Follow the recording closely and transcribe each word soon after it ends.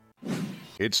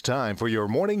It's time for your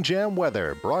Morning Jam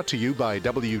weather, brought to you by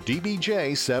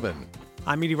WDBJ 7.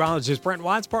 I'm meteorologist Brent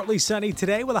Watts. Partly sunny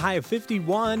today with a high of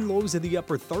 51. Lows in the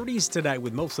upper 30s tonight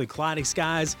with mostly cloudy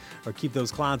skies. Or keep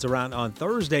those clouds around on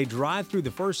Thursday. Dry through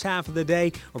the first half of the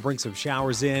day or bring some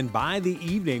showers in by the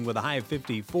evening with a high of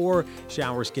 54.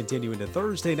 Showers continue into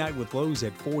Thursday night with lows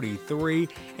at 43.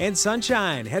 And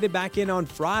sunshine headed back in on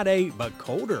Friday, but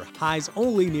colder. Highs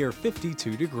only near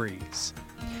 52 degrees.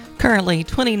 Currently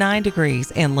 29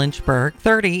 degrees in Lynchburg,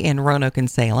 30 in Roanoke and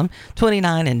Salem,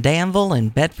 29 in Danville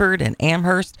and Bedford and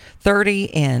Amherst, 30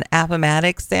 in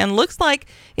Appomattox, and looks like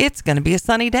it's going to be a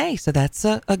sunny day, so that's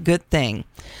a good thing.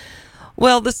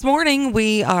 Well, this morning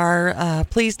we are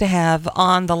pleased to have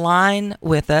on the line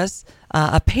with us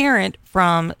a parent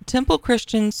from Temple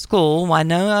Christian School,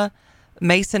 Winoa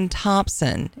Mason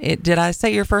Thompson. Did I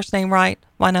say your first name right,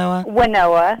 Winoa?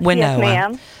 Winoa. Yes,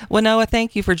 ma'am. Winoa,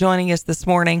 thank you for joining us this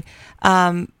morning.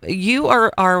 You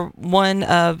are one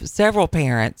of several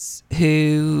parents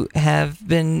who have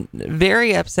been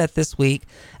very upset this week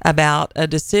about a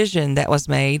decision that was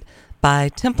made by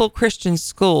Temple Christian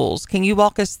Schools. Can you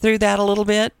walk us through that a little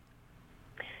bit?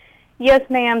 Yes,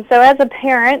 ma'am. So as a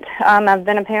parent, I've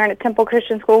been a parent at Temple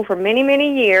Christian School for many,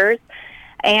 many years,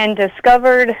 and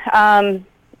discovered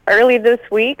early this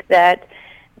week that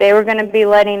they were going to be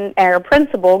letting our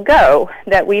principal go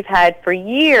that we've had for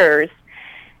years.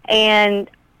 And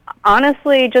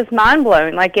honestly, just mind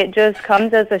blown. Like, it just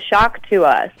comes as a shock to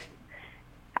us.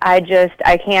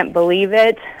 I can't believe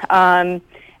it. And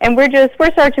we're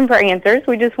searching for answers.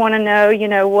 We just want to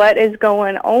know, what is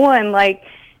going on. Like,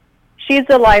 she's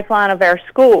the lifeline of our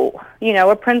school.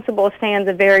 A principal stands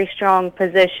a very strong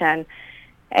position.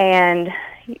 And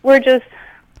we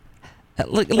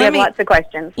have lots of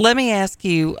questions. Let me ask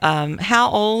you, how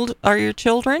old are your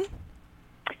children?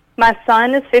 My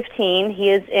son is 15. He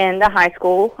is in the high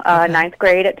school, ninth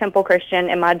grade at Temple Christian,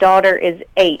 and my daughter is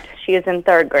 8. She is in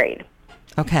 3rd grade.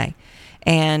 Okay.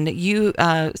 And you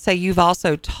say you've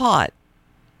also taught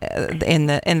in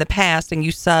the past, and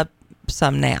you sub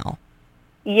some now.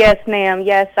 Yes, ma'am.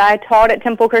 Yes, I taught at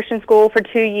Temple Christian School for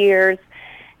 2 years.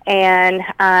 And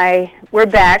we're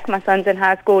back. My son's in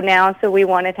high school now, so we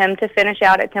wanted him to finish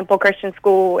out at Temple Christian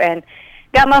School and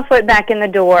got my foot back in the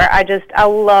door. I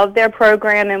love their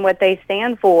program and what they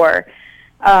stand for.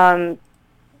 But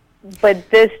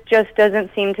this just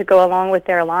doesn't seem to go along with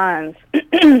their lines.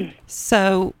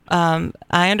 So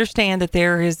I understand that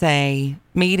there is a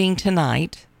meeting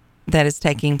tonight that is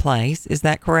taking place. Is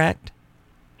that correct?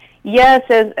 Yes,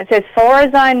 as far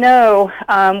as I know,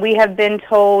 we have been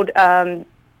told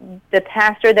the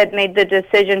pastor that made the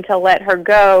decision to let her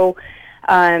go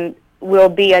will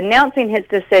be announcing his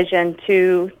decision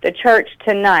to the church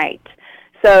tonight.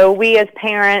 So we as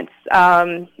parents,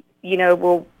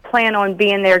 will plan on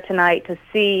being there tonight to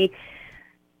see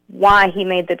why he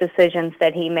made the decisions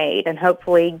that he made and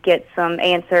hopefully get some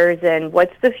answers and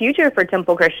what's the future for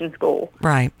Temple Christian School.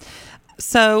 Right.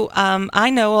 So I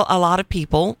know a lot of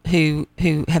people who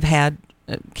have had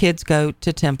kids go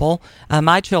to Temple.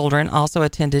 My children also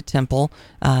attended Temple,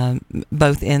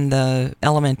 both in the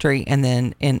elementary and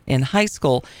then in high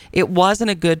school. It wasn't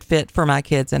a good fit for my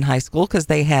kids in high school because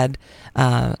they had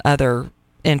other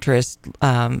interests,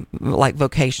 like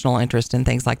vocational interest and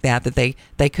things like that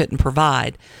they couldn't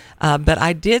provide. But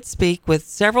I did speak with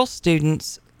several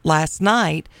students last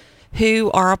night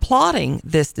who are applauding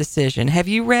this decision. Have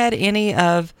you read any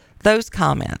of those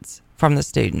comments from the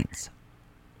students?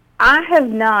 I have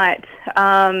not.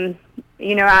 I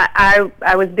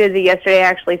was busy yesterday. I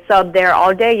actually subbed there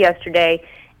all day yesterday,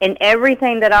 and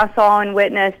everything that I saw and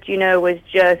witnessed, was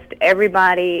just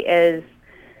everybody is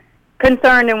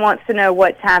concerned and wants to know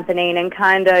what's happening, and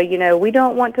kind of, we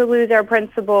don't want to lose our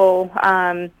principal.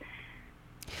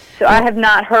 So I have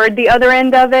not heard the other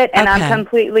end of it, and okay. I'm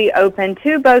completely open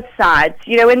to both sides.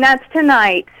 And that's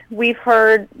tonight. We've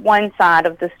heard one side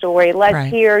of the story. Let's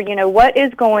hear, what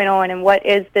is going on and what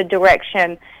is the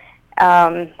direction. So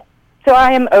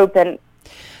I am open.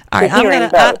 All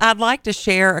right, I'd like to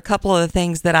share a couple of the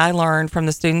things that I learned from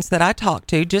the students that I talked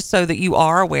to, just so that you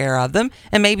are aware of them,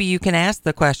 and maybe you can ask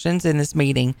the questions in this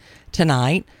meeting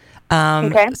tonight.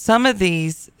 Okay. Some of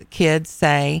these kids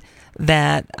say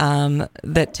that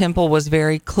that Temple was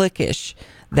very cliquish,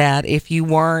 that if you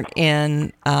weren't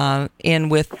in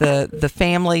with the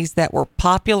families that were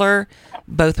popular,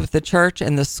 both with the church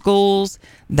and the schools,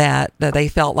 that they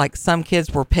felt like some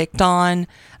kids were picked on,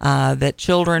 that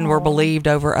children were believed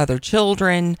over other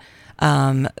children,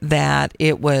 that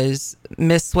it was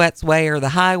Miss Sweat's way or the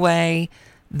highway,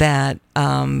 that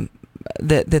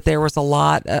there was a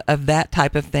lot of that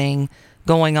type of thing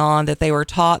going on, that they were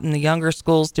taught in the younger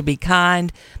schools to be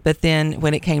kind, but then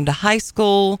when it came to high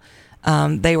school,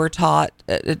 they were taught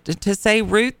to say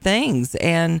rude things,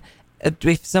 and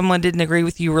if someone didn't agree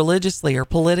with you religiously or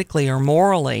politically or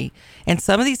morally. And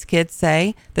some of these kids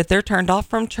say that they're turned off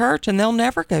from church and they'll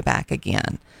never go back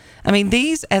again. I mean,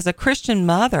 these, as a Christian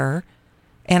mother,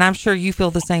 and I'm sure you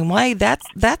feel the same way,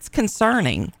 that's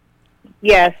concerning.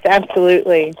 Yes,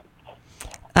 absolutely.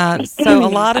 So a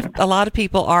lot of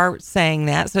people are saying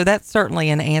that. So that's certainly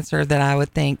an answer that I would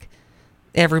think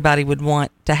everybody would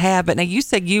want to have. But now, you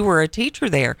said you were a teacher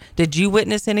there. Did you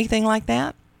witness anything like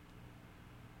that?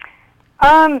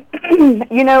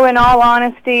 In all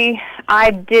honesty,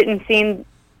 I didn't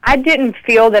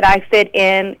feel that I fit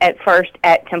in at first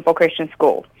at Temple Christian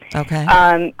School. Okay.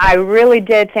 I really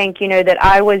did think, that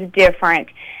I was different.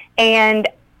 And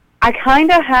I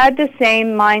kind of had the same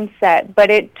mindset, but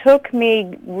it took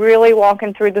me really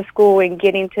walking through the school and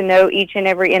getting to know each and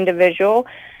every individual.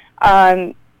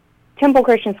 Temple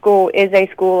Christian School is a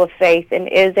school of faith and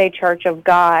is a church of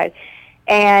God,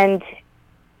 and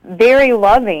very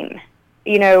loving,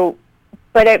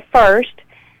 but at first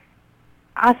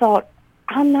I thought,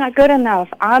 I'm not good enough.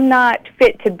 I'm not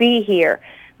fit to be here.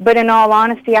 But in all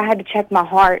honesty, I had to check my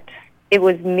heart. It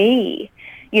was me,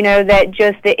 that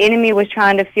just the enemy was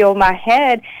trying to fill my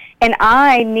head, and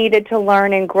I needed to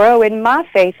learn and grow in my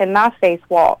faith and my faith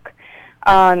walk.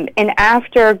 And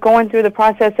after going through the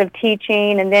process of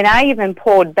teaching, and then I even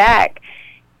pulled back,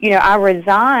 I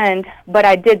resigned, but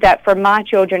I did that for my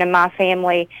children and my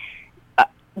family.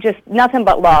 Just nothing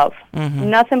but love. Mm-hmm.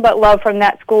 Nothing but love from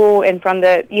that school and from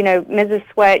the, Mrs.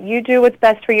 Sweat, you do what's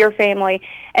best for your family.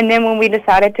 And then when we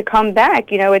decided to come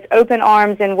back, it's open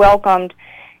arms and welcomed.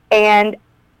 And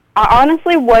I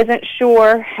honestly wasn't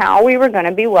sure how we were going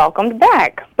to be welcomed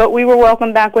back, but we were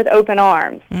welcomed back with open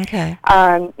arms. Okay.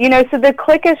 So the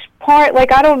cliquish part,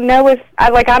 I don't know if,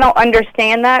 I don't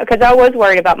understand that, because I was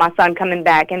worried about my son coming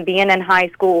back and being in high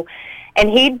school. And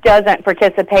he doesn't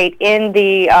participate in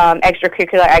the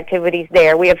extracurricular activities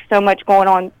there. We have so much going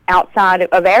on outside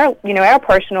of our, our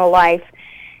personal life.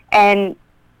 And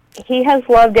he has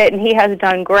loved it, and he has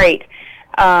done great.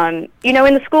 And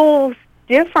the school's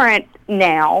different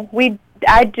now.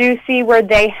 I do see where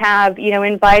they have,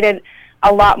 invited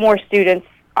a lot more students.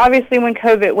 Obviously, when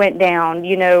COVID went down,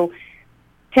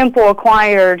 Temple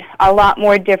acquired a lot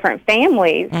more different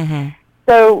families. Mm-hmm.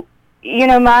 So,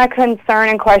 my concern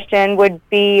and question would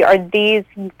be, are these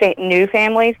new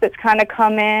families that's kind of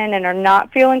come in and are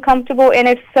not feeling comfortable? And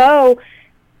if so,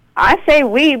 I say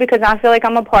we, because I feel like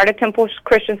I'm a part of Temple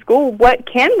Christian School. What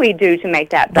can we do to make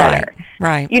that better?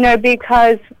 Right.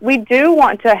 Because we do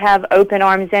want to have open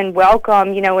arms and welcome,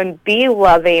 and be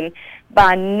loving.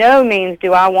 By no means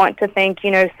do I want to think,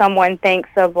 someone thinks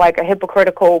of like a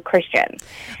hypocritical Christian.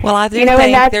 Well, I do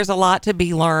think there's a lot to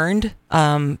be learned.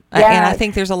 And I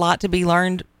think there's a lot to be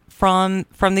learned from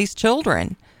these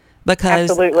children,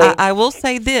 because I will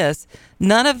say this,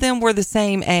 none of them were the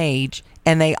same age,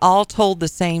 and they all told the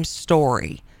same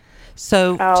story.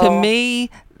 So to me,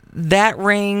 that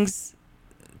rings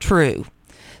true.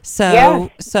 So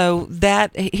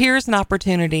that here's an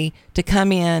opportunity to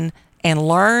come in and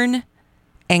learn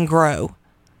and grow.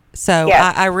 So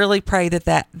I really pray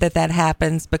that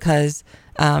happens, because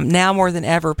now more than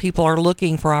ever, people are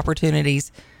looking for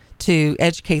opportunities to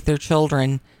educate their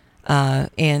children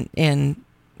in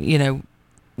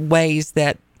ways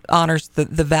that honors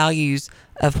the values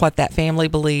of what that family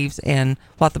believes and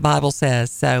what the Bible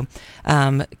says. So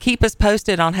keep us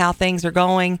posted on how things are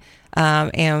going,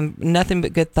 and nothing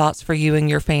but good thoughts for you and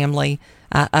your family.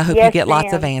 I hope you get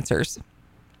lots of answers.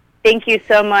 Thank you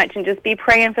so much, and just be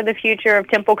praying for the future of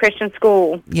Temple Christian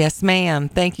School. Yes, ma'am.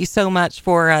 Thank you so much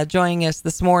for joining us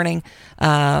this morning.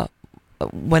 Wanoa,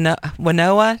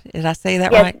 did I say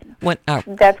that right?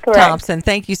 That's correct. Thompson,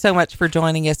 thank you so much for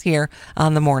joining us here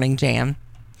on the Morning Jam.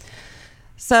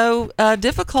 So,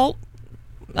 difficult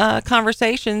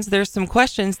conversations. There's some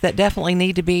questions that definitely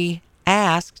need to be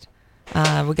asked.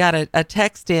 We got a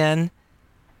text in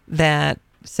that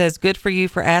says, good for you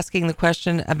for asking the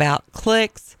question about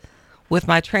cliques. With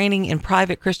my training in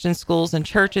private Christian schools and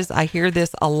churches, I hear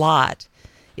this a lot.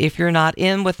 If you're not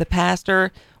in with the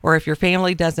pastor, or if your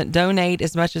family doesn't donate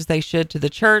as much as they should to the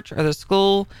church or the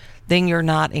school, then you're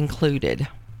not included.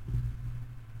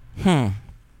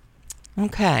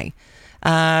 Okay.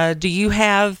 Do you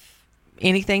have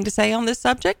anything to say on this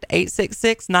subject?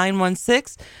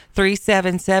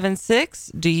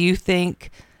 866-916-3776. Do you think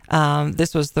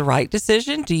this was the right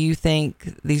decision? Do you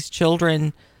think these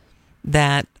children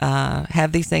that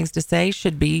have these things to say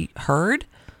should be heard?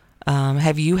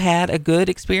 Have you had a good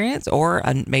experience or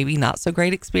a maybe not so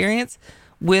great experience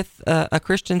with a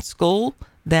Christian school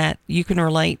that you can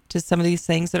relate to some of these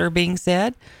things that are being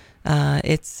said?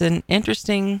 It's an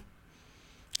interesting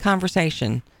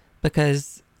conversation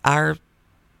because our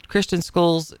Christian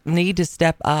schools need to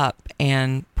step up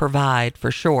and provide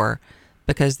for sure,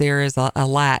 because there is a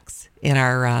lax in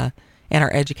our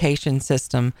education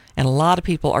system, and a lot of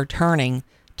people are turning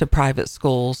to private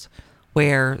schools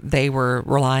where they were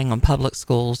relying on public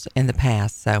schools in the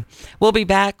past. So we'll be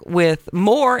back with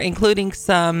more, including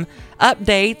some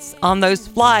updates on those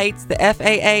flights. The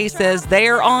FAA says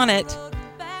they're on it.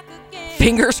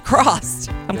 Fingers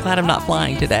crossed. I'm glad I'm not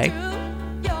flying today.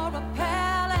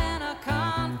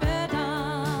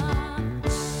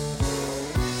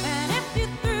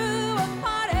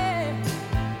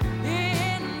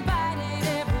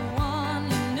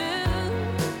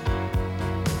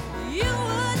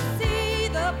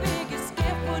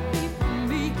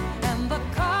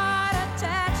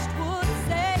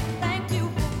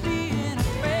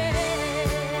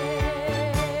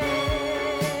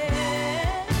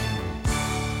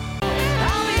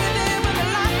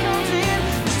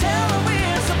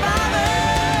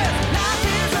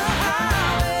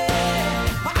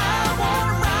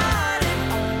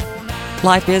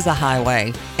 Life is a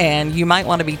highway, and you might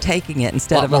want to be taking it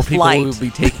instead of a flight. People will be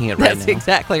taking it right That's now.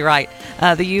 exactly right.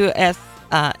 The U.S.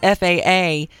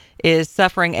 FAA is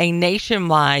suffering a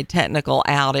nationwide technical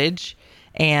outage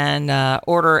and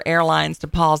order airlines to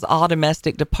pause all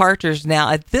domestic departures. Now,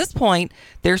 at this point,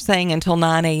 they're saying until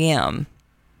 9 a.m.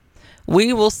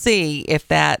 We will see if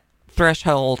that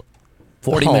threshold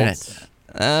 40 holds. minutes.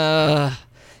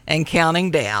 And counting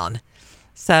down.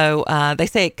 So they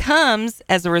say it comes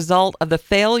as a result of the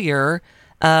failure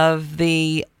of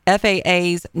the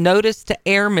FAA's Notice to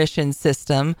Air Mission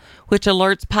system, which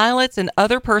alerts pilots and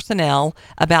other personnel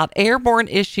about airborne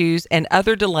issues and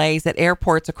other delays at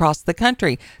airports across the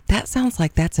country. That sounds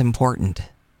like that's important,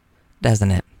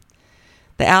 doesn't it?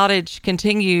 The outage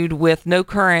continued with no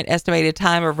current estimated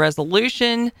time of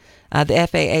resolution. The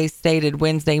FAA stated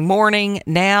Wednesday morning.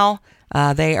 Now,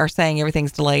 they are saying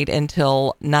everything's delayed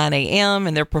until 9 a.m.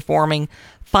 and they're performing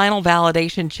final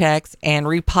validation checks and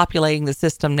repopulating the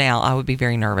system now. I would be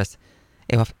very nervous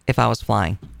if I was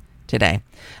flying today.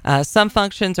 Some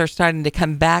functions are starting to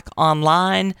come back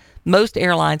online. Most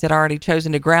airlines had already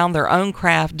chosen to ground their own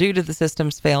craft due to the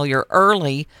system's failure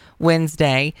early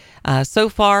Wednesday. So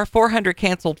far, 400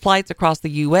 canceled flights across the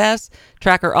U.S.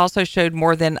 Tracker also showed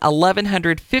more than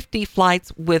 1,150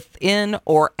 flights within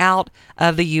or out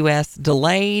of the U.S.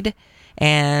 delayed.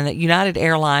 And United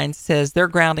Airlines says they're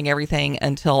grounding everything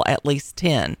until at least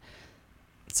 10.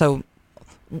 So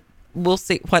we'll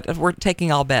see. We're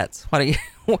taking all bets. What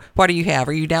do you have?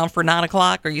 Are you down for 9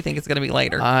 o'clock, or you think it's going to be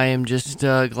later? I am just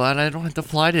glad I don't have to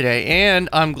fly today, and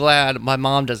I'm glad my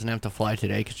mom doesn't have to fly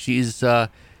today because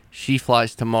she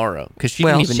flies tomorrow because she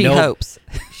didn't even know. Hopes.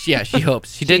 Yeah, she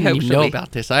hopes. She didn't even know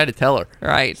about this. I had to tell her.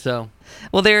 Right. So,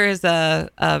 well, there is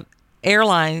a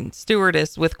airline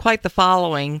stewardess with quite the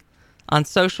following on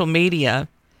social media,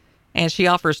 and she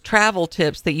offers travel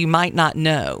tips that you might not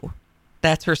know.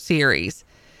 That's her series.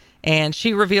 And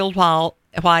she revealed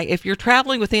why if you're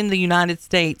traveling within the United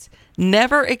States,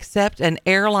 never accept an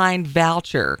airline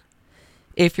voucher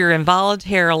if you're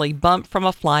involuntarily bumped from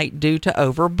a flight due to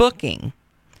overbooking.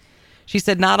 She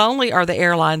said not only are the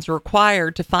airlines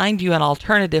required to find you an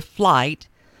alternative flight,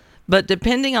 but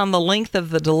depending on the length of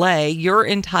the delay, you're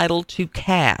entitled to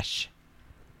cash.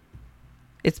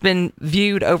 It's been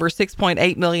viewed over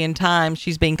 6.8 million times.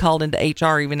 She's being called into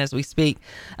HR even as we speak.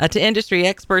 To industry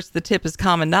experts, the tip is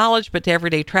common knowledge, but to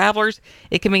everyday travelers,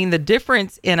 it can mean the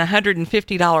difference in a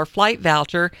 $150 flight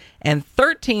voucher and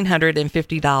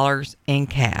 $1,350 in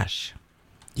cash.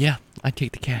 yeah, I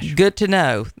take the cash. Good to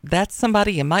know. That's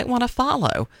somebody you might want to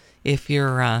follow if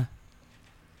you're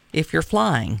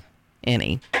flying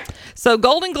any. So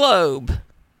Golden Globe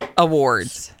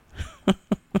Awards.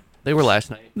 They were last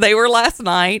night. They were last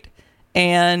night,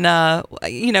 and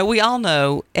we all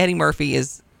know Eddie Murphy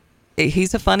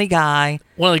he's a funny guy.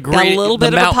 One of the got a little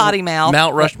bit of a potty mouth.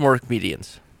 Mount Rushmore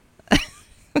comedians.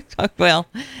 Well,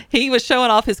 he was showing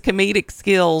off his comedic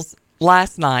skills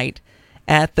last night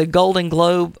at the Golden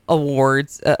Globe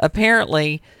Awards.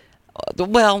 Apparently,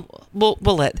 we'll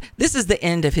this is the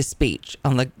end of his speech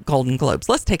on the Golden Globes.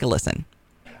 Let's take a listen.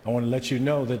 I want to let you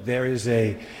know that there is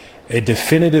a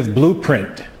definitive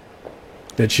blueprint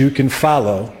that you can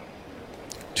follow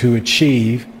to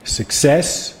achieve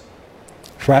success,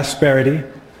 prosperity,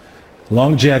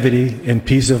 longevity, and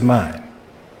peace of mind.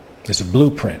 It's a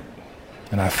blueprint.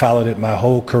 and I followed it my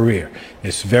whole career.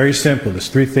 It's very simple. There's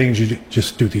three things you do.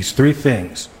 Just do these three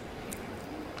things.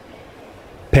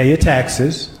 Pay your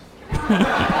taxes,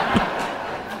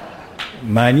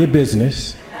 mind your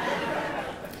business,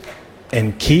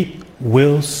 and keep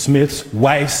Will Smith's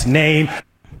wife's name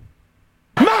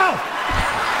mouth.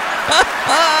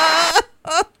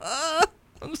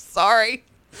 I'm sorry,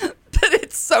 but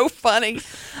it's so funny.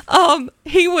 The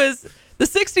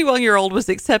 61-year-old was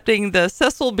accepting the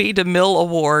Cecil B. DeMille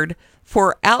Award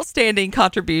for outstanding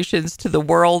contributions to the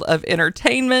world of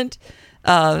entertainment.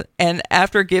 And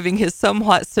after giving his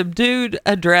somewhat subdued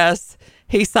address,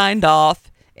 he signed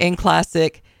off in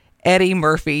classic Eddie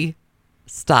Murphy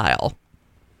style.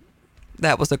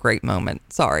 That was a great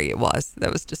moment. Sorry, it was.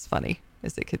 That was just funny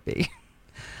as it could be.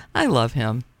 I love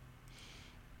him.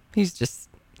 He's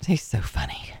so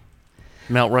funny.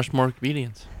 Mount Rushmore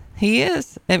comedians. He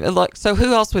is. And look, so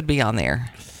who else would be on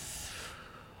there?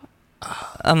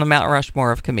 On the Mount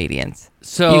Rushmore of comedians.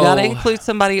 So you got to include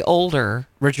somebody older.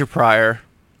 Richard Pryor.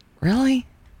 Really?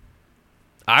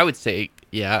 I would say,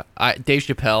 yeah. Dave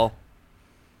Chappelle.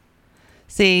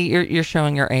 See, you're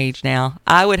showing your age now.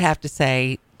 I would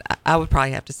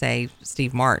probably have to say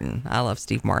Steve Martin. I love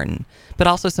Steve Martin, but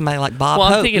also somebody like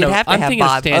Bob Hope. You'd have to have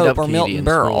Bob Hope or Milton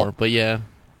Berle. But yeah,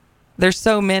 there's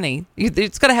so many.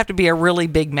 It's going to have to be a really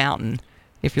big mountain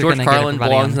if you're going to George get Carlin everybody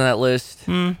belongs on that list.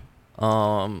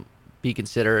 Be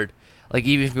considered. Like,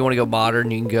 even if you want to go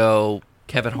modern, you can go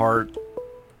Kevin Hart.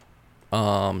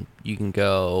 You can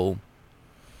go.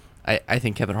 I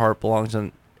think Kevin Hart belongs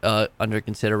on under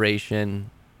consideration.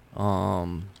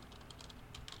 Joe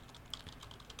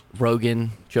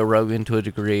Rogan to a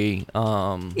degree.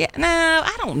 Yeah, no,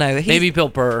 I don't know. Maybe Bill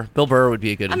Burr. Bill Burr would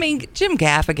be a good. I mean, Jim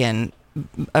Gaffigan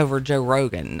over Joe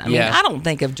Rogan. I mean, Yeah. I don't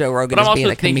think of Joe Rogan as being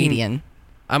a comedian.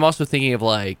 I'm also thinking of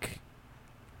like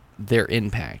their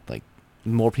impact, like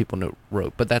more people know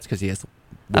Rogan, but that's because he has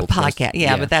A podcast,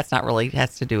 yeah, but that's not really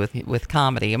has to do with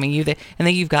comedy. I mean, and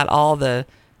then you've got all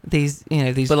these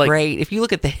But, like, great. If you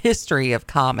look at the history of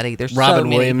comedy, there's Robin so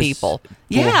many Williams. people.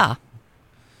 Yeah,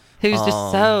 who's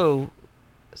just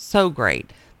so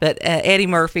great. But Eddie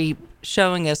Murphy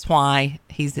showing us why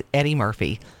he's Eddie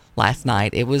Murphy last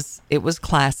night. It was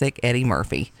classic Eddie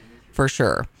Murphy for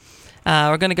sure.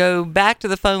 We're going to go back to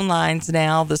the phone lines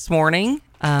now this morning.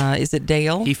 Is it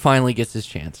Dale? He finally gets his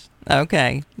chance.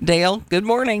 Okay. Dale, good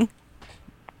morning.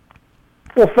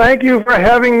 Well, thank you for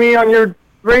having me on your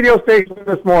radio station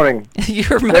this morning.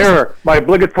 My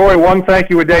obligatory one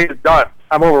thank you a day is done.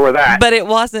 I'm over with that. But it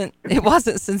wasn't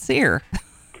sincere.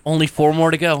 Only 4 more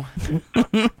to go.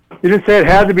 You didn't say it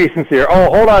had to be sincere.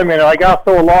 Oh, hold on a minute. I got to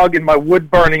throw a log in my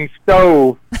wood-burning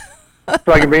stove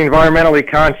so I can be environmentally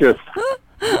conscious.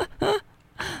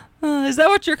 Is that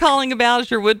what you're calling about, is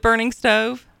your wood-burning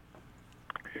stove?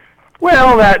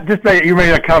 Well, you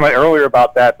made a comment earlier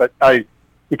about that, but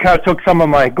you kind of took some of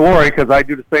my glory because I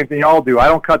do the same thing y'all do. I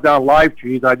don't cut down live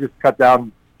trees. I just cut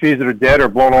down trees that are dead or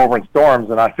blown over in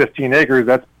storms, and on 15 acres,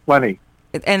 that's plenty.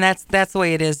 And that's the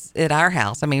way it is at our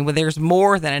house. I mean, there's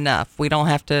more than enough. We don't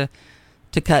have to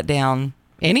cut down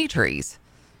any trees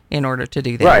in order to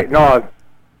do that. Right.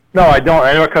 No, I don't.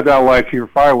 I never cut down a live tree for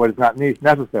firewood. It's not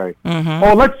necessary. Mm-hmm.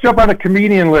 Oh, let's jump on the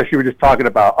comedian list you were just talking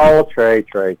about. Oh, Trey.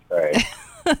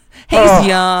 He's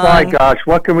young. My gosh,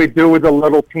 what can we do with a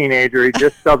little teenager? He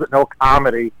just doesn't know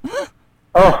comedy.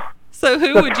 Oh. So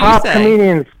who the would you top say?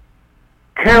 Comedians: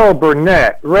 Carol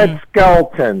Burnett, Red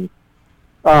Skelton,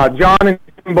 John and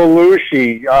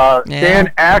Belushi,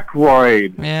 Dan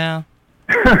Aykroyd,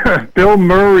 Bill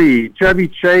Murray, Chevy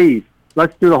Chase.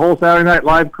 Let's do the whole Saturday Night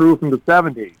Live crew from the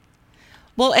 70s.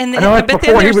 Well, and but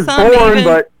then there's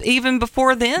some even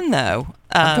before then, though.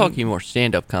 I'm talking more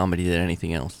stand-up comedy than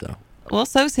anything else, though. Well,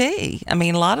 so's he. I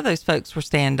mean, a lot of those folks were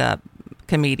stand-up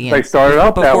comedians. They started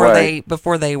out that way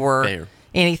before they were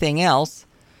anything else.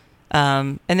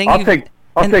 And then I'll take.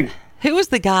 Who was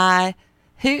the guy?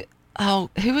 Who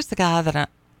was the guy that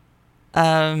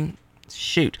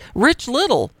Rich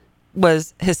Little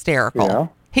was hysterical. Yeah.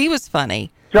 He was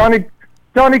funny.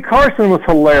 Johnny Carson was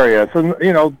hilarious, and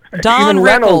Don even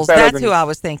Rickles. That's than, who I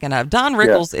was thinking of. Don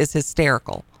Rickles is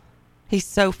hysterical. He's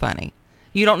so funny.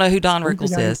 You don't know who Don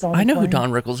Rickles is? I know who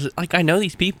Don Rickles is. Like, I know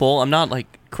these people. I'm not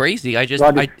like crazy. I just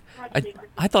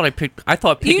I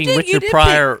thought picking Richard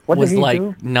Pryor was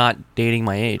like not dating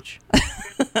my age.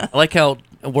 I like how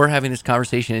we're having this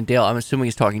conversation, and Dale, I'm assuming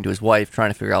he's talking to his wife,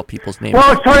 trying to figure out people's names. Well, I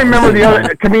was trying to remember the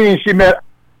other comedian she met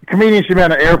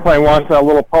on an airplane once, a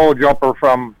little pole jumper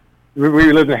from.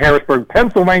 We lived in Harrisburg,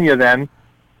 Pennsylvania then,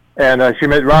 and she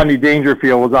met Rodney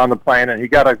Dangerfield was on the plane, and he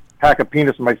got a pack of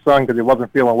peanuts for my son because he wasn't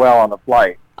feeling well on the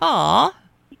flight. Aw.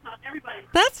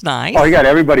 That's nice. Oh, he got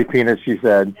everybody peanuts, she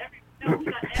said.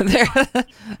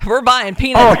 We're buying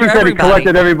peanuts for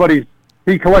everybody.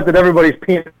 He collected everybody's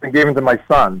peanuts and gave them to my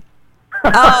son.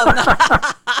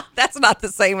 Oh, that's not the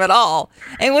same at all.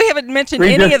 And we haven't mentioned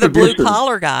any of the blue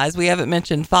collar guys. We haven't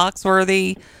mentioned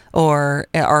Foxworthy or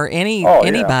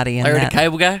anybody in Larry that. the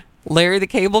Cable Guy? Larry the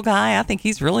Cable Guy. I think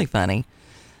he's really funny.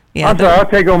 Yeah, I'm sorry, I'll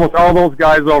take almost all those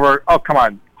guys over. Oh, come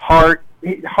on. Hart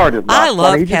is not I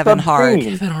love funny. Kevin Hart.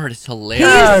 Kevin Hart is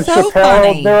hilarious. He is so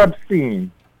funny. They're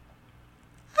obscene.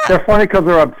 They're funny because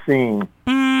they're obscene.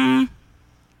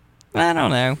 I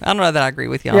don't know. I don't know that I agree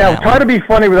with you on that. Yeah, try to be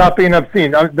funny without being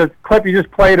obscene. The clip you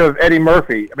just played of Eddie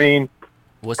Murphy. I mean,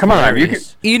 come on.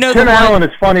 Tim Allen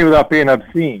is funny without being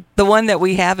obscene. The one that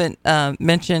we haven't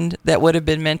mentioned that would have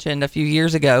been mentioned a few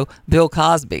years ago, Bill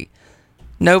Cosby.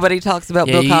 Nobody talks about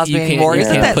Bill Cosby anymore.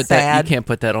 Isn't that sad? You can't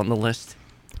put that on the list.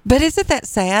 But isn't that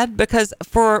sad? Because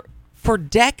for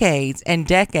decades and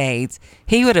decades,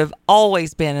 he would have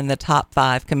always been in the top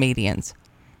 5 comedians.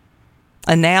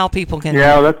 And now people can...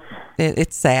 Yeah,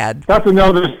 it's sad. That's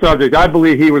another subject. I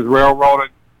believe he was railroaded.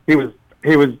 He was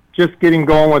just getting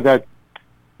going with that,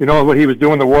 what he was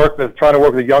doing, trying to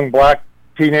work with young black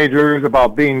teenagers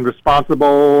about being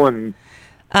responsible, and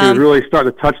he was really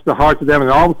starting to touch the hearts of them,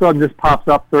 and all of a sudden this pops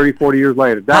up 30, 40 years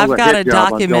later. I've got a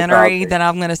documentary that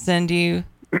I'm going to send you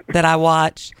that I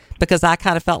watched because I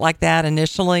kind of felt like that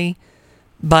initially,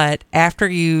 but after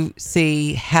you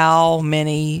see how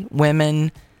many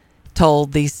women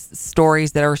told these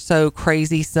stories that are so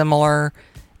crazy similar,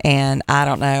 and I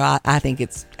don't know, I think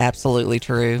it's absolutely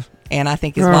true, and I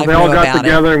think his wife knew about it. They all got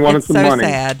together and wanted some money. It's so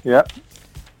sad. Yep.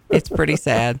 It's pretty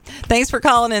sad. Thanks for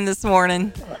calling in this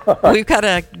morning. We've got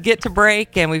to get to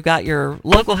break, and we've got your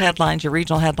local headlines, your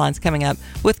regional headlines coming up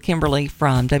with Kimberly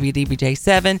from WDBJ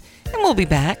 7, and we'll be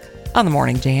back on the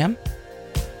Morning Jam.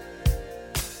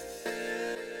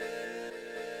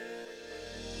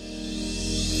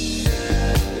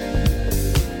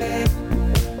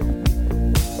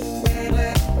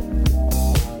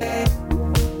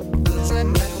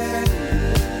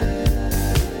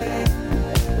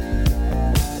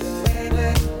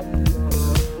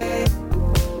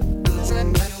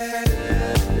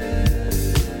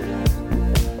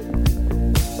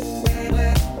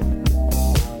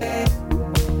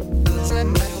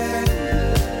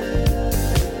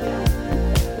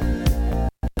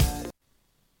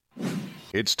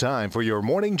 It's time for your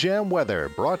Morning Jam weather,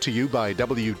 brought to you by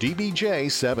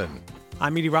WDBJ 7.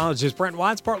 I'm meteorologist Brent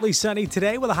Watts. Partly sunny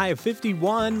today with a high of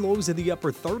 51. Lows in the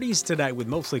upper 30s tonight with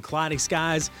mostly cloudy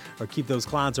skies. Or keep those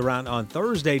clouds around on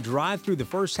Thursday. Dry through the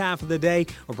first half of the day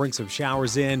or bring some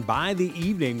showers in by the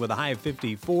evening with a high of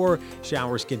 54.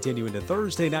 Showers continue into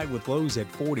Thursday night with lows at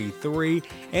 43.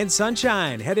 And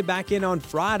sunshine headed back in on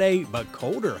Friday, but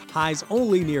colder. Highs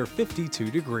only near 52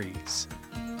 degrees.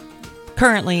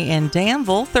 Currently in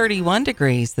Danville, 31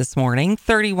 degrees this morning,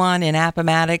 31 in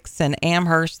Appomattox and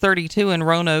Amherst, 32 in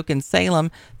Roanoke and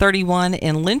Salem, 31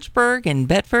 in Lynchburg and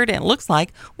Bedford, and it looks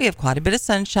like we have quite a bit of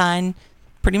sunshine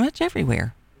pretty much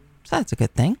everywhere. So that's a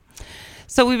good thing.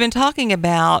 So we've been talking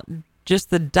about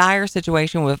just the dire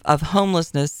situation of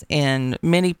homelessness in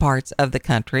many parts of the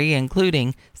country,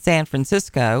 including San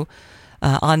Francisco.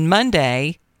 On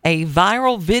Monday, a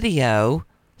viral video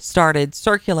started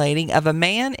circulating of a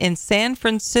man in San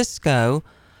Francisco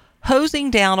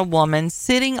hosing down a woman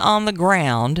sitting on the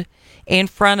ground in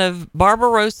front of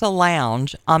Barbarossa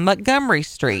Lounge on Montgomery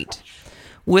Street.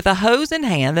 With a hose in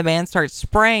hand, the man starts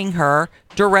spraying her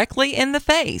directly in the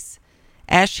face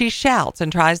as she shouts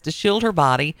and tries to shield her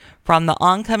body from the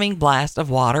oncoming blast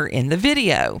of water in the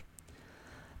video.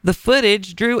 The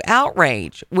footage drew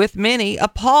outrage, with many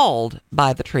appalled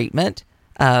by the treatment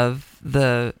of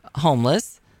the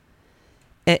homeless.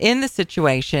 In the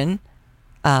situation,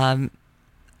 Collier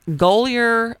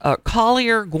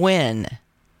Gwynn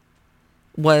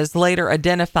was later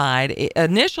identified.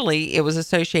 Initially, it was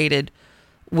associated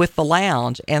with the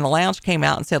lounge, and the lounge came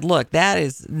out and said, look, that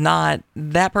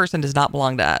person does not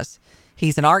belong to us.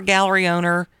 He's an art gallery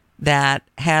owner that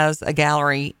has a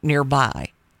gallery nearby.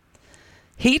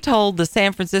 He told the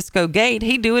San Francisco Gate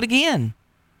he'd do it again.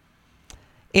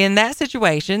 In that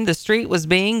situation, the street was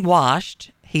being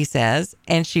washed, he says,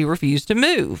 and she refused to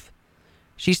move.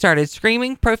 She started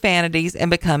screaming profanities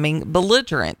and becoming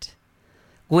belligerent.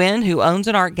 Gwen, who owns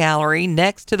an art gallery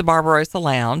next to the Barbarossa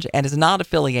Lounge and is not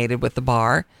affiliated with the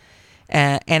bar,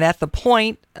 and at the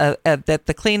point that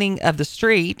the cleaning of the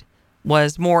street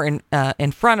was more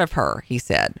in front of her, he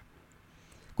said.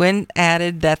 Gwen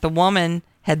added that the woman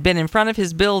had been in front of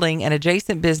his building and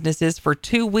adjacent businesses for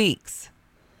 2 weeks.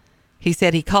 He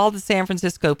said he called the San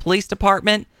Francisco Police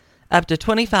Department up to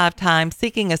 25 times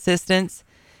seeking assistance,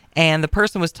 and the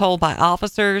person was told by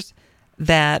officers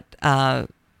that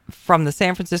from the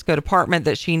San Francisco department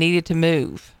that she needed to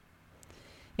move.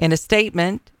 In a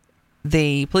statement,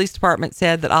 the police department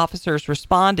said that officers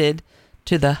responded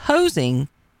to the hosing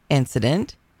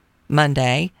incident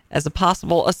Monday as a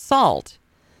possible assault,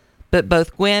 but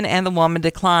both Gwen and the woman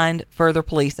declined further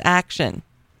police action.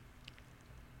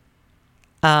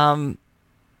 I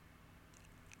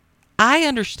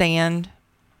understand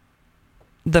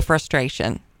the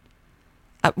frustration.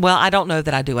 Well, I don't know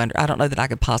that I do. I don't know that I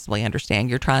could possibly understand.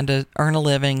 You're trying to earn a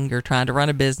living. You're trying to run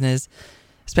a business,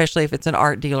 especially if it's an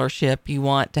art dealership. You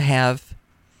want to have,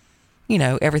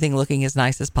 everything looking as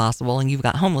nice as possible, and you've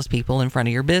got homeless people in front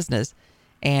of your business.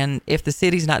 And if the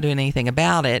city's not doing anything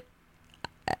about it,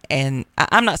 and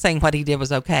I'm not saying what he did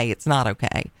was okay. It's not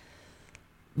okay.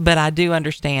 But I do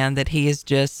understand that he is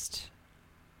just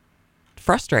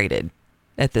frustrated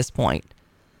at this point.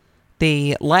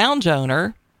 The lounge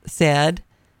owner said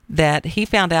that he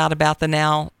found out about the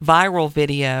now viral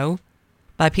video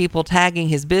by people tagging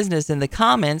his business in the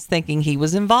comments thinking he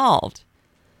was involved.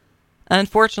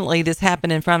 Unfortunately, this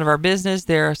happened in front of our business.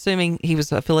 They're assuming he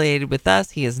was affiliated with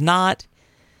us. He is not.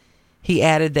 He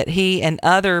added that he and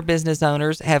other business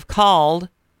owners have called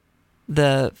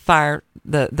the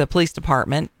police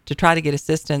department to try to get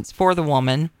assistance for the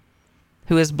woman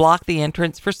who has blocked the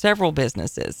entrance for several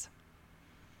businesses.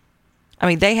 I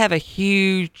mean, they have a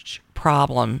huge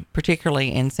problem,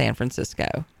 particularly in San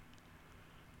Francisco.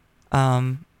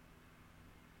 And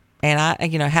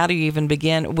how do you even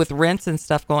begin with rents and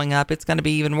stuff going up? It's going to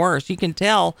be even worse. You can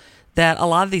tell that a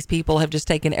lot of these people have just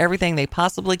taken everything they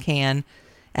possibly can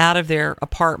out of their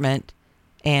apartment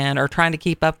and are trying to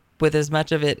keep up with as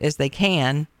much of it as they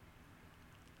can.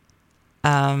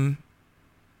 I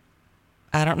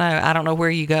don't know. I don't know where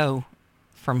you go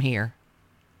from here.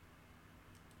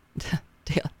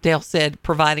 Dale said,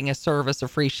 providing a service, a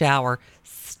free shower.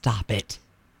 Stop it.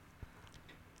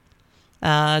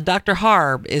 Dr.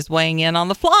 Harb is weighing in on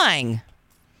the flying.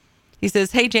 He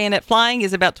says, hey, Janet, flying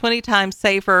is about 20 times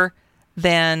safer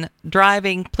than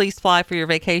driving. Please fly for your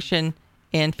vacation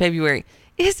in February.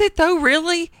 Is it though,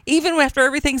 really? Even after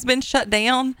everything's been shut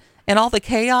down and all the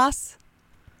chaos?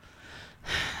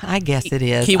 I guess it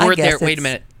is. Keyword there. Wait a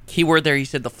minute. Keyword there. He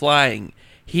said the flying.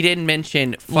 He didn't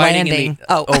mention fighting landing.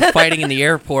 Fighting in the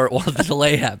airport while the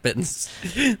delay happens.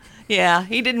 Yeah,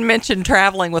 he didn't mention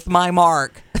traveling with my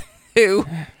Mark, who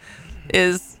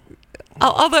is,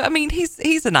 although I mean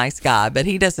he's a nice guy, but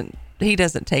he doesn't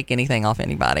take anything off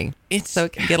anybody. So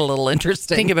it can get a little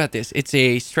interesting. Think about this. It's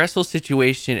a stressful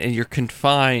situation and you're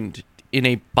confined in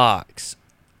a box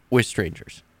with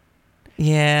strangers.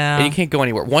 Yeah. And you can't go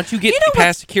anywhere. Once you get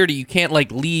past security, you can't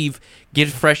leave, get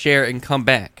fresh air and come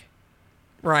back.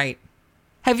 Right.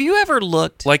 Have you ever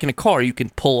looked? Like in a car, you can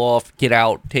pull off, get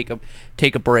out, take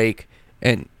a break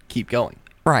and keep going.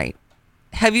 Right.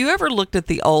 Have you ever looked at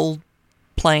the old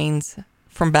planes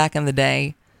from back in the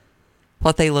day?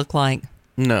 What they look like?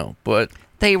 No, but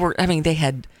they were. I mean, they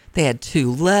had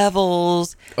 2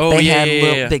 levels. Oh, they yeah, had yeah,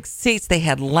 little big seats. They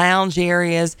had lounge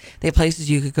areas. They had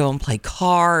places you could go and play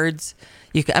cards.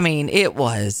 You could. I mean, it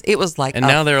was like and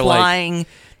now they're flying.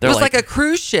 It was like a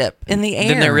cruise ship in the air.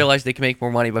 Then they realized they can make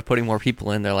more money by putting more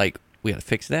people in. They're like, we got to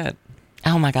fix that.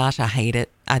 Oh my gosh, I hate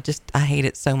it. I hate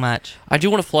it so much. I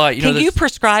do want to fly. Can you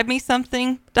prescribe me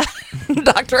something,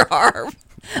 Dr. Harv?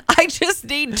 I just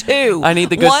need 2. I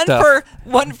need the good stuff.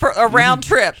 One for a round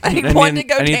trip. I need one to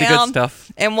go down the good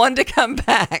stuff. And one to come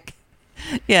back.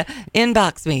 Yeah,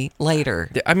 inbox me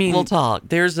later. I mean, we'll talk.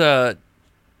 There's you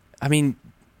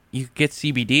could get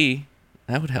CBD.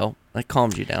 That would help. That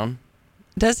calms you down.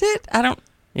 Does it? I don't.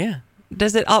 Yeah.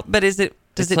 Does it? But is it?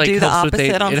 Does it do the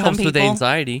opposite on some people? It helps with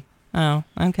anxiety. Oh,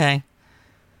 okay.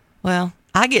 Well,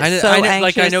 I get so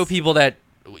anxious. I know people that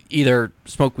either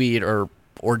smoke weed or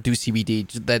do CBD.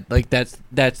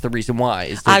 That's the reason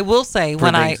why. I will say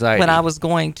when I was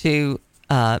going to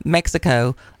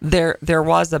Mexico, there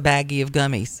was a baggie of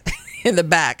gummies in the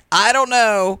back. I don't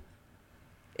know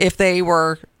if they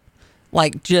were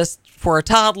just for a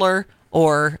toddler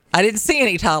or I didn't see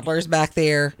any toddlers back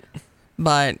there,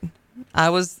 but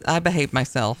I behaved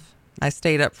myself. I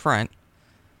stayed up front,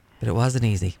 but it wasn't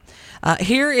easy.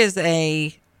 Here is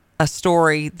a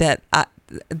story that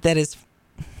is.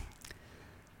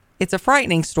 It's a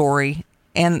frightening story,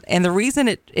 and the reason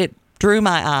it drew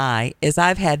my eye is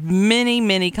I've had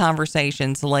many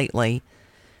conversations lately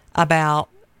about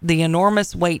the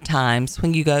enormous wait times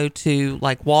when you go to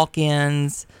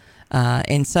walk-ins.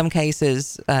 In some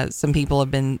cases, some people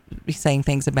have been saying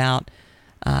things about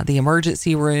the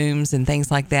emergency rooms and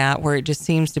things like that, where it just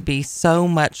seems to be so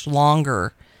much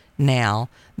longer now.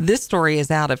 This story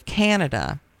is out of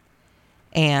Canada,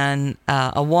 and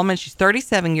a woman, she's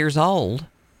 37 years old.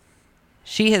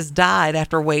 She has died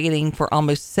after waiting for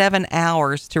almost 7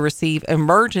 hours to receive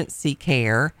emergency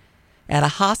care at a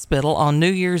hospital on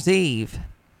New Year's Eve.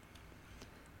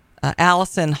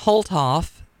 Allison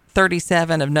Holthoff,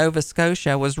 37, of Nova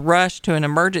Scotia, was rushed to an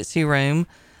emergency room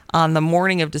on the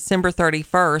morning of December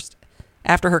 31st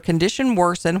after her condition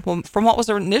worsened from what was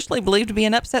initially believed to be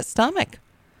an upset stomach.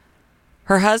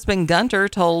 Her husband, Gunter,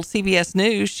 told CBS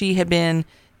News she had been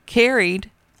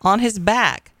carried on his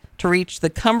back to reach the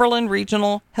Cumberland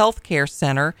Regional Health Care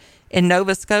Center in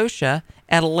Nova Scotia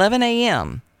at 11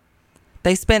 a.m.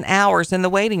 They spent hours in the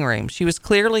waiting room. She was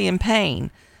clearly in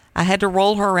pain. I had to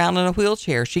roll her around in a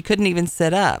wheelchair. She couldn't even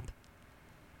sit up.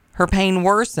 Her pain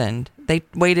worsened. They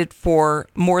waited for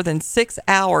more than 6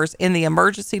 hours in the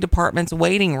emergency department's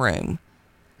waiting room.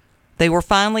 They were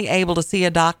finally able to see a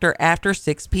doctor after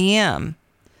 6 p.m.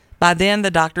 By then,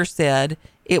 the doctor said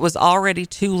it was already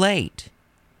too late.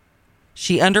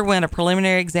 She underwent a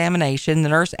preliminary examination. The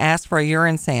nurse asked for a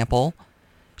urine sample.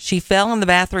 She fell on the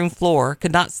bathroom floor,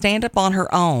 could not stand up on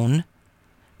her own.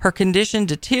 Her condition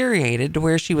deteriorated to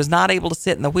where she was not able to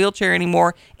sit in the wheelchair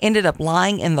anymore, ended up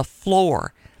lying in the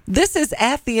floor. This is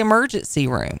at the emergency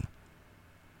room.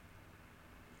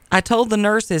 I told the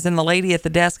nurses and the lady at the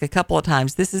desk a couple of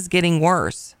times, this is getting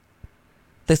worse.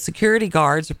 The security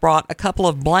guards brought a couple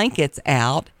of blankets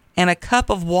out and a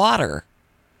cup of water.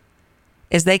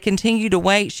 As they continued to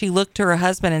wait, she looked to her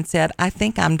husband and said, I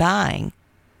think I'm dying.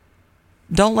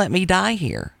 Don't let me die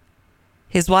here.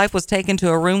 His wife was taken to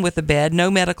a room with a bed.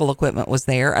 No medical equipment was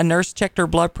there. A nurse checked her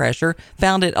blood pressure,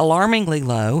 found it alarmingly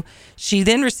low. She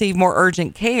then received more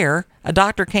urgent care. A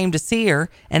doctor came to see her.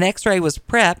 An x-ray was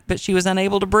prepped, but she was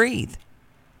unable to breathe.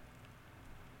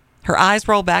 Her eyes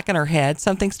rolled back in her head.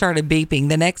 Something started beeping.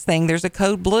 The next thing, there's a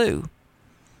code blue.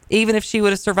 Even if she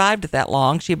would have survived it that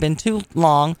long, she had been too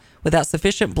long without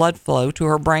sufficient blood flow to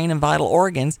her brain and vital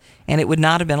organs, and it would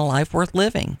not have been a life worth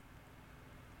living.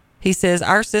 He says,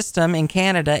 our system in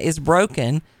Canada is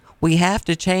broken. We have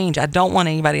to change. I don't want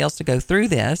anybody else to go through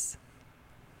this.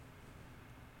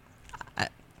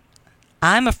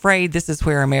 I'm afraid this is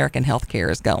where American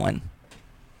healthcare is going.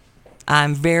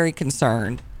 I'm very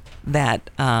concerned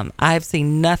that I've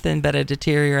seen nothing but a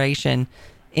deterioration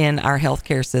in our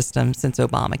healthcare system since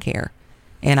Obamacare.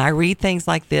 And I read things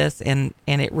like this, and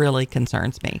it really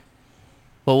concerns me.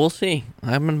 Well, we'll see.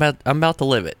 I'm about to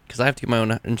live it because I have to get my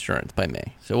own insurance by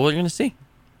May. So we're going to see.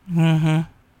 Mm-hmm.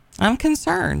 I'm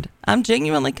concerned. I'm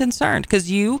genuinely concerned because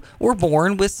you were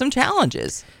born with some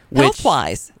challenges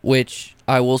health-wise. Which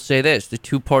I will say this: the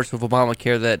two parts of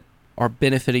Obamacare that are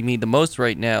benefiting me the most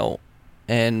right now,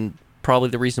 and probably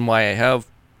the reason why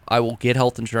I will get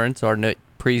health insurance, are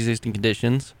pre-existing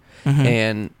conditions,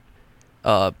 and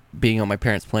being on my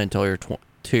parents' plan until you're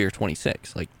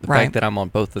 26. Like the fact that I'm on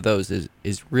both of those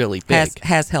is really big.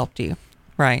 Has helped you.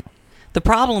 Right. The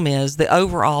problem is the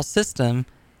overall system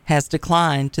has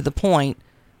declined to the point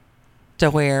to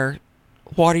where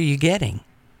what are you getting?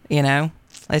 You know,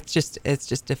 it's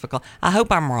just difficult. I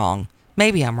hope I'm wrong.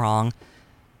 Maybe I'm wrong.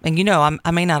 And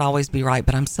I may not always be right,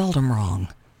 but I'm seldom wrong.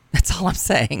 That's all I'm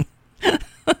saying.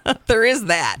 There is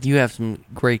that. You have some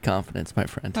great confidence, my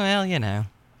friend. Well, You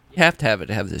have to have it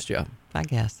to have this job. I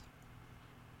guess.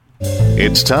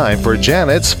 It's time for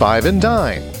Janet's 5 and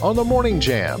Dine on the Morning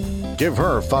Jam. Give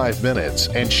her 5 minutes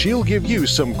and she'll give you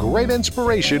some great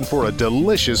inspiration for a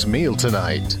delicious meal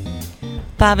tonight.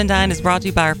 5 and Dine is brought to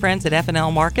you by our friends at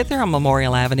F&L Market. They're on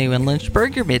Memorial Avenue in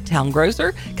Lynchburg, your Midtown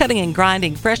grocer, cutting and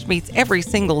grinding fresh meats every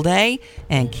single day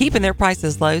and keeping their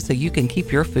prices low so you can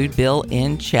keep your food bill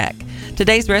in check.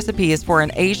 Today's recipe is for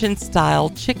an Asian-style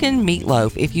chicken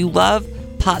meatloaf. If you love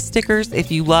pot stickers,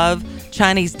 if you love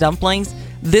Chinese dumplings,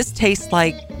 this tastes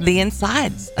like the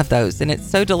insides of those, and it's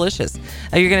so delicious.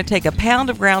 You're going to take a pound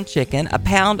of ground chicken, a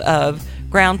pound of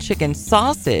ground chicken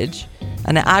sausage,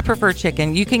 and I prefer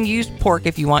chicken. You can use pork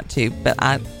if you want to, but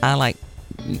I like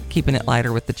keeping it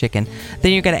lighter with the chicken.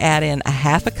 Then you're going to add in a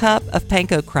half a cup of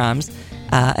panko crumbs,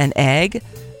 an egg,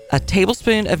 a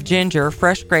tablespoon of ginger,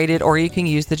 fresh grated, or you can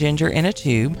use the ginger in a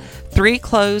tube, 3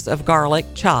 cloves of garlic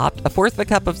chopped, a 1/4 of a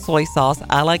cup of soy sauce.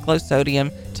 I like low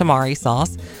sodium tamari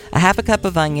sauce, a half a cup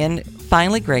of onion,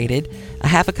 finely grated, a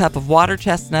half a cup of water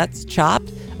chestnuts chopped,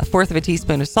 a 1/4 of a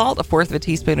teaspoon of salt, a 1/4 of a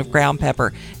teaspoon of ground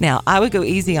pepper. Now, I would go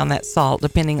easy on that salt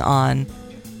depending on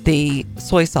the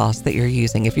soy sauce that you're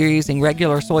using. If you're using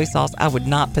regular soy sauce, I would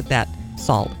not put that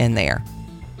salt in there.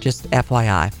 Just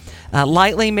FYI.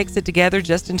 Lightly mix it together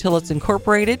just until it's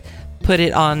incorporated. Put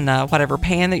it on whatever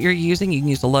pan that you're using. You can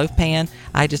use a loaf pan.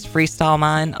 I just freestyle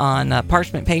mine on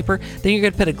parchment paper. Then you're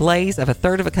going to put a glaze of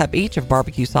 1/3 of a cup each of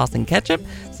barbecue sauce and ketchup,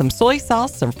 some soy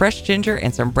sauce, some fresh ginger,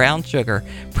 and some brown sugar.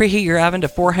 Preheat your oven to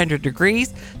 400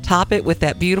 degrees. Top it with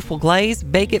that beautiful glaze.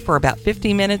 Bake it for about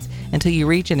 50 minutes until you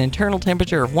reach an internal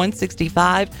temperature of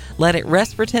 165. Let it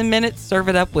rest for 10 minutes. Serve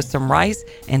it up with some rice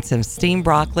and some steamed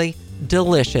broccoli.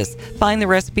 Delicious. Find the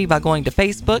recipe by going to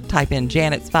Facebook. Type in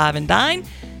Janet's Five and Dine.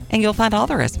 And you'll find all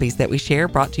the recipes that we share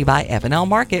brought to you by F&L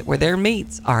Market, where their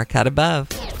meats are a cut above.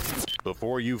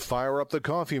 Before you fire up the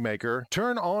coffee maker,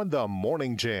 turn on the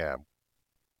Morning Jam.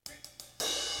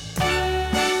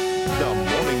 The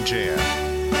Morning Jam.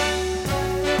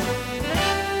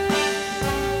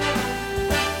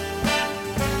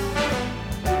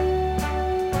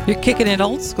 You're kicking it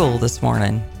old school this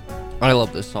morning. I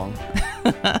love this song.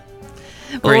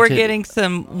 Well, we're getting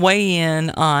some weigh-in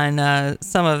on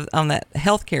on that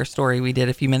healthcare story we did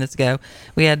a few minutes ago.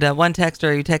 We had one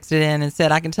texter who texted in and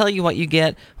said, "I can tell you what you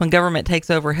get when government takes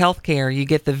over healthcare. You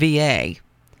get the VA."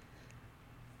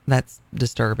 That's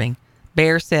disturbing.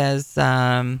 Bear says,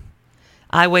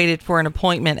 "I waited for an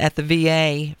appointment at the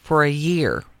VA for a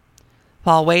year.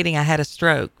 While waiting, I had a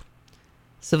stroke.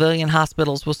 Civilian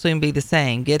hospitals will soon be the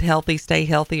same. Get healthy, stay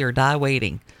healthy, or die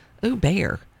waiting." Ooh,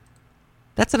 Bear.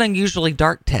 That's an unusually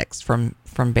dark text from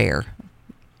Bear.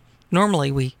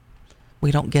 Normally we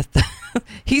don't get the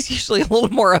he's usually a little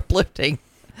more uplifting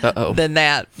than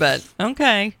that, but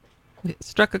okay.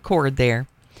 Struck a chord there.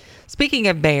 Speaking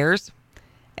of bears,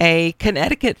 a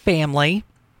Connecticut family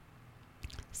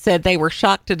said they were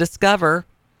shocked to discover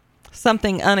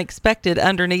something unexpected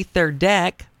underneath their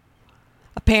deck.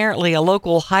 Apparently a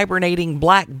local hibernating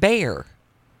black bear.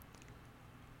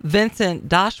 Vincent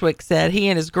Doshwick said he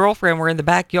and his girlfriend were in the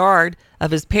backyard of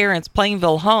his parents'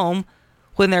 Plainville home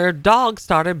when their dog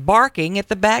started barking at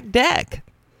the back deck.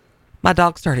 My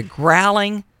dog started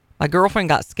growling. My girlfriend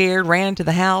got scared, ran into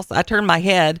the house. I turned my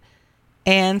head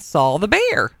and saw the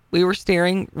bear. We were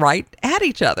staring right at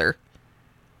each other.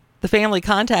 The family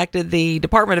contacted the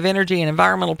Department of Energy and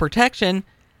Environmental Protection.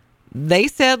 They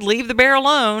said, leave the bear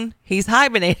alone. He's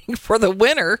hibernating for the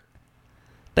winter.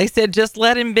 They said, just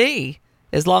let him be,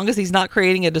 as long as he's not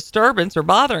creating a disturbance or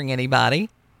bothering anybody.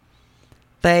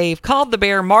 They've called the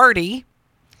bear Marty,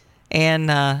 and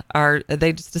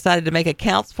they just decided to make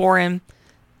accounts for him,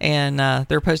 and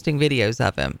they're posting videos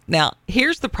of him. Now,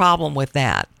 here's the problem with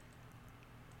that.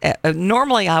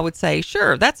 Normally, I would say,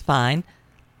 sure, that's fine,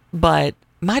 but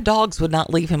my dogs would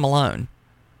not leave him alone.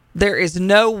 There is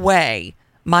no way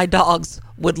my dogs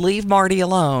would leave Marty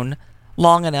alone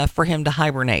long enough for him to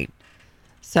hibernate.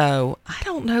 So I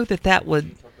don't know that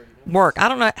would work. I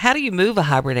don't know. How do you move a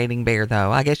hibernating bear,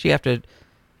 though? I guess you have to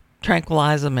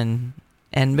tranquilize them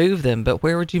and move them. But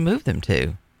where would you move them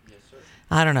to? Yes, sir.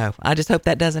 I don't know. I just hope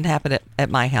that doesn't happen at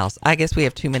my house. I guess we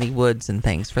have too many woods and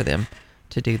things for them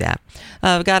to do that.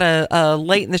 We've got a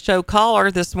late in the show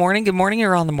caller this morning. Good morning.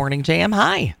 You're on the Morning Jam.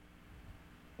 Hi.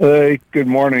 Hey, good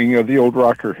morning. The old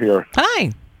rocker here.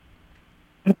 Hi.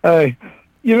 Hey.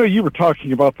 You were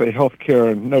talking about the health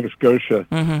care in Nova Scotia.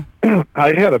 Mm-hmm.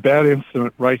 I had a bad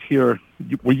incident right here.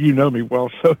 You know me well,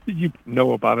 so you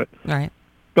know about it. Right.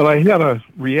 But I had a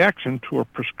reaction to a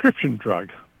prescription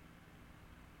drug.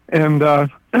 And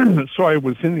so I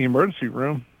was in the emergency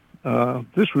room.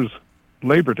 This was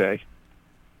Labor Day.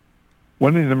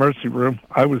 Went in the emergency room.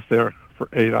 I was there for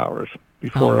 8 hours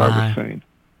before I was seen.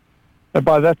 And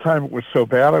by that time, it was so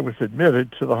bad, I was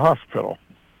admitted to the hospital.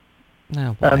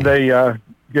 Oh, and they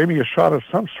gave me a shot of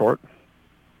some sort.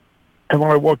 And when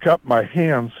I woke up, my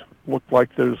hands looked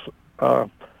like there's,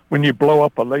 when you blow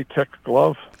up a latex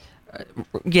glove.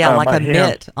 Yeah, like a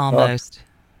mitt almost.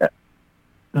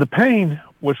 The pain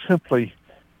was simply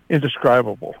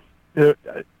indescribable.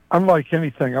 Unlike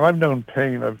anything, and I've known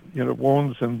pain of,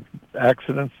 wounds and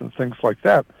accidents and things like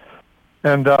that.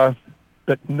 And,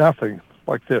 but nothing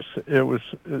like this. It was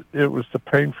the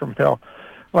pain from hell.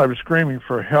 I was screaming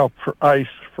for help, for ice,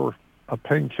 for a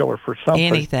painkiller, for something.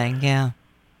 Anything, yeah.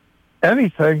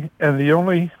 Anything, and the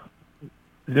only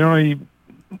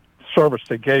service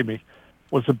they gave me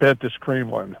was a bed to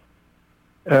scream on.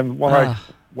 And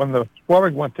when the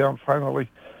swelling went down finally,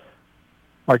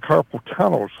 my carpal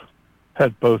tunnels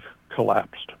had both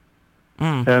collapsed.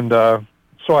 And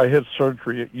so I had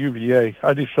surgery at UVA.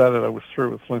 I decided I was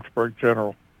through with Lynchburg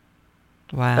General.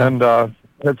 Wow. And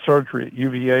had surgery at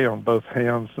UVA on both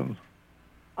hands, and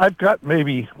I've got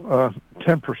maybe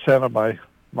 10% of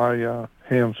my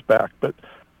hands back. But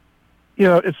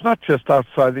it's not just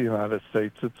outside the United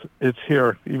States. It's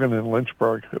here, even in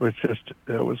Lynchburg. It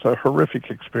was a horrific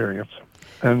experience.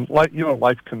 And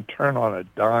life can turn on a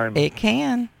dime. It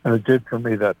can. And it did for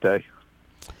me that day.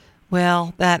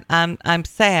 Well, I'm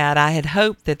sad. I had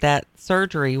hoped that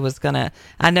surgery was gonna.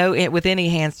 I know with any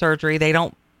hand surgery,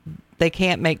 they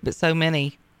can't make but so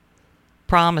many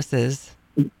promises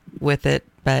with it.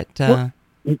 But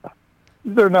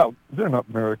they're not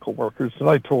miracle workers, and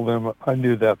I told them I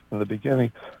knew that from the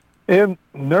beginning. And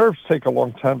nerves take a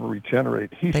long time to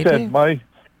regenerate. He said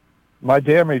my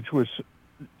damage was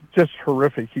just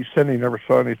horrific. He said he never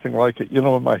saw anything like it.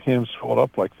 When my hands swelled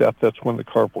up like that, that's when the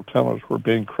carpal tunnels were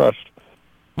being crushed.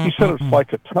 He said it's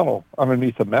like a tunnel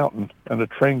underneath a mountain and a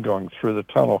train going through the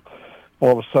tunnel.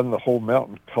 All of a sudden, the whole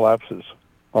mountain collapses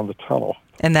on the tunnel.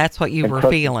 And that's what you were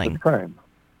feeling. The train.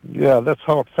 Yeah, that's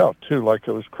how it felt, too, like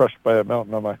it was crushed by a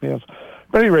mountain on my hands.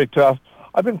 But at any rate,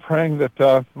 I've been praying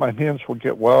that my hands will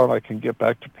get well and I can get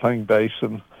back to playing bass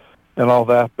and all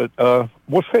that. But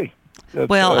we'll see.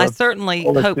 Well, I certainly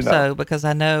hope so, because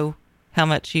I know how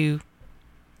much you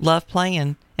love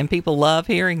playing and people love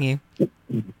hearing you.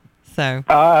 So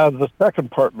the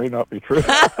second part may not be true.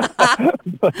 I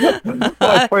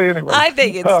play anyway. I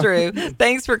think it's true.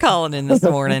 Thanks for calling in this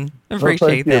morning.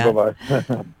 Appreciate that.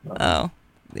 Bye-bye. Oh,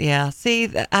 yeah.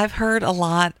 See, I've heard a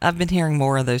lot. I've been hearing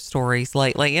more of those stories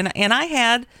lately, and I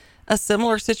had a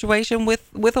similar situation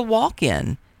with a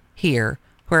walk-in here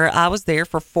where I was there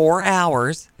for 4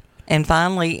 hours. And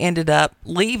finally ended up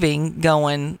leaving,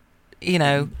 going,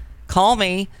 call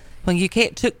me when you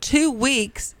can't. Took 2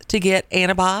 weeks to get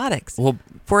antibiotics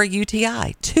for a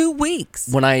UTI. 2 weeks.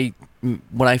 When I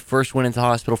first went into the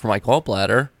hospital for my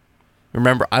gallbladder,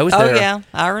 remember I was there. Oh yeah,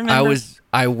 I remember.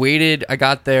 I waited. I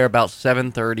got there about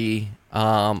 7:30.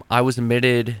 I was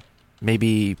admitted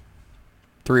maybe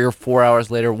 3 or 4 hours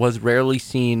later. Was rarely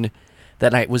seen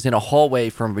that night. Was in a hallway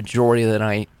for a majority of the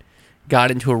night.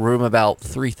 Got into a room about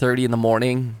 3:30 in the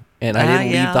morning, and I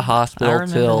didn't leave the hospital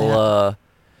till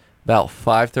about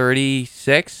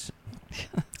 5:36.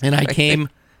 And I came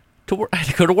to work. I had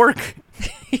to go to work.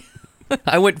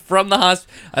 I went from the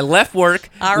hospital. I left work,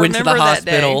 went to the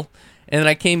hospital, and then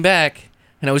I came back,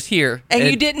 and I was here. And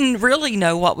you didn't really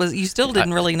know you still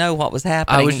didn't really know what was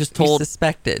happening. I was just told. You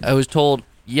suspected. I was told,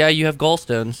 yeah, you have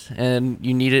gallstones, and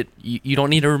you need it. You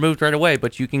don't need it removed right away,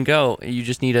 but you can go. You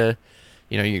just need to.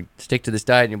 You stick to this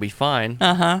diet and you'll be fine.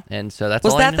 Uh-huh. And so that's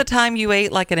was that the time you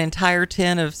ate like an entire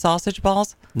tin of sausage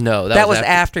balls? No, that was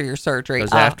after your surgery. That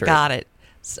was after. Got it.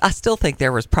 I still think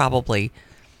there was probably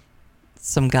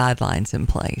some guidelines in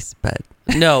place, but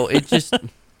no, it just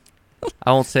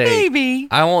I won't say maybe.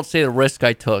 I won't say the risk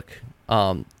I took.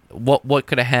 What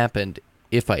could have happened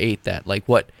if I ate that? Like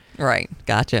what? Right.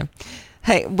 Gotcha.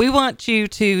 Hey, we want you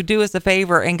to do us a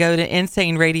favor and go to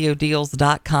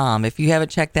InsaneRadioDeals.com. If you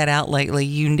haven't checked that out lately,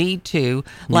 you need to.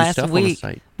 Last week,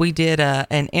 we did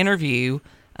an interview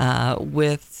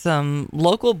with some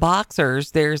local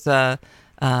boxers. There's a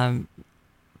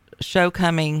show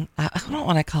coming. I don't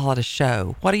want to call it a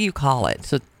show. What do you call it?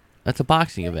 That's a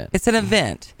boxing event. It's an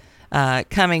event.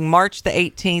 Coming March the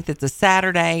 18th. It's a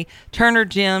Saturday. Turner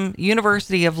Gym,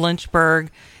 University of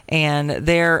Lynchburg. And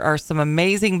there are some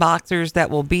amazing boxers that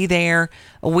will be there.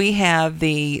 We have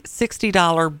the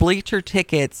 $60 bleacher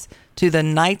tickets to the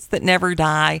Nights That Never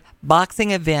Die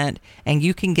boxing event, and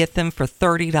you can get them for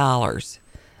 $30.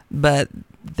 But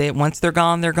once they're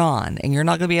gone, and you're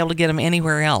not going to be able to get them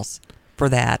anywhere else for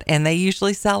that. And they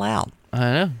usually sell out. I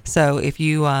know. So if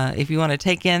you want to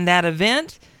take in that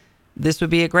event, this would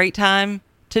be a great time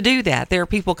to do that. There are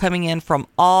people coming in from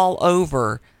all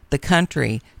over the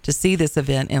country to see this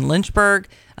event in Lynchburg,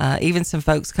 even some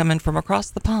folks coming from across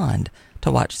the pond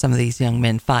to watch some of these young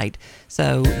men fight.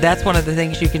 So that's one of the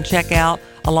things you can check out,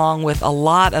 along with a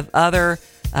lot of other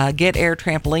Get Air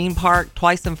Trampoline Park,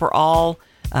 Twice and For All,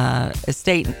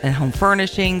 Estate and Home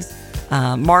Furnishings,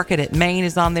 Market at Maine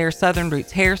is on there, Southern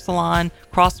Roots Hair Salon,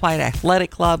 Crosswhite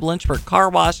Athletic Club, Lynchburg Car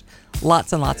Wash,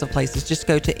 lots and lots of places. Just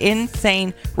go to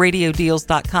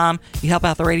InsaneRadioDeals.com. You help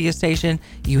out the radio station.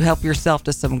 You help yourself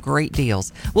to some great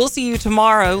deals. We'll see you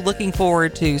tomorrow. Looking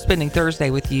forward to spending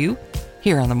Thursday with you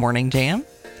here on the Morning Jam.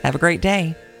 Have a great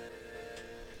day.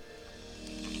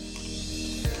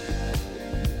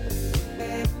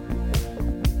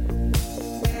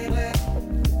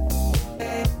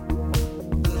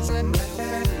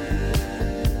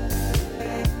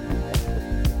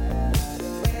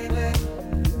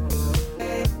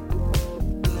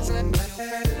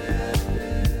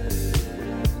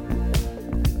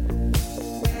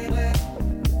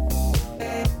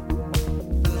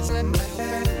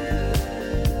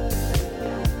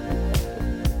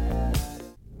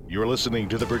 You're listening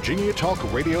to the Virginia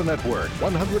Talk Radio Network,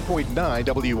 100.9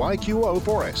 WIQO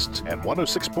Forest and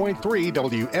 106.3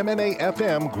 WMNA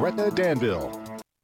FM Gretna Danville.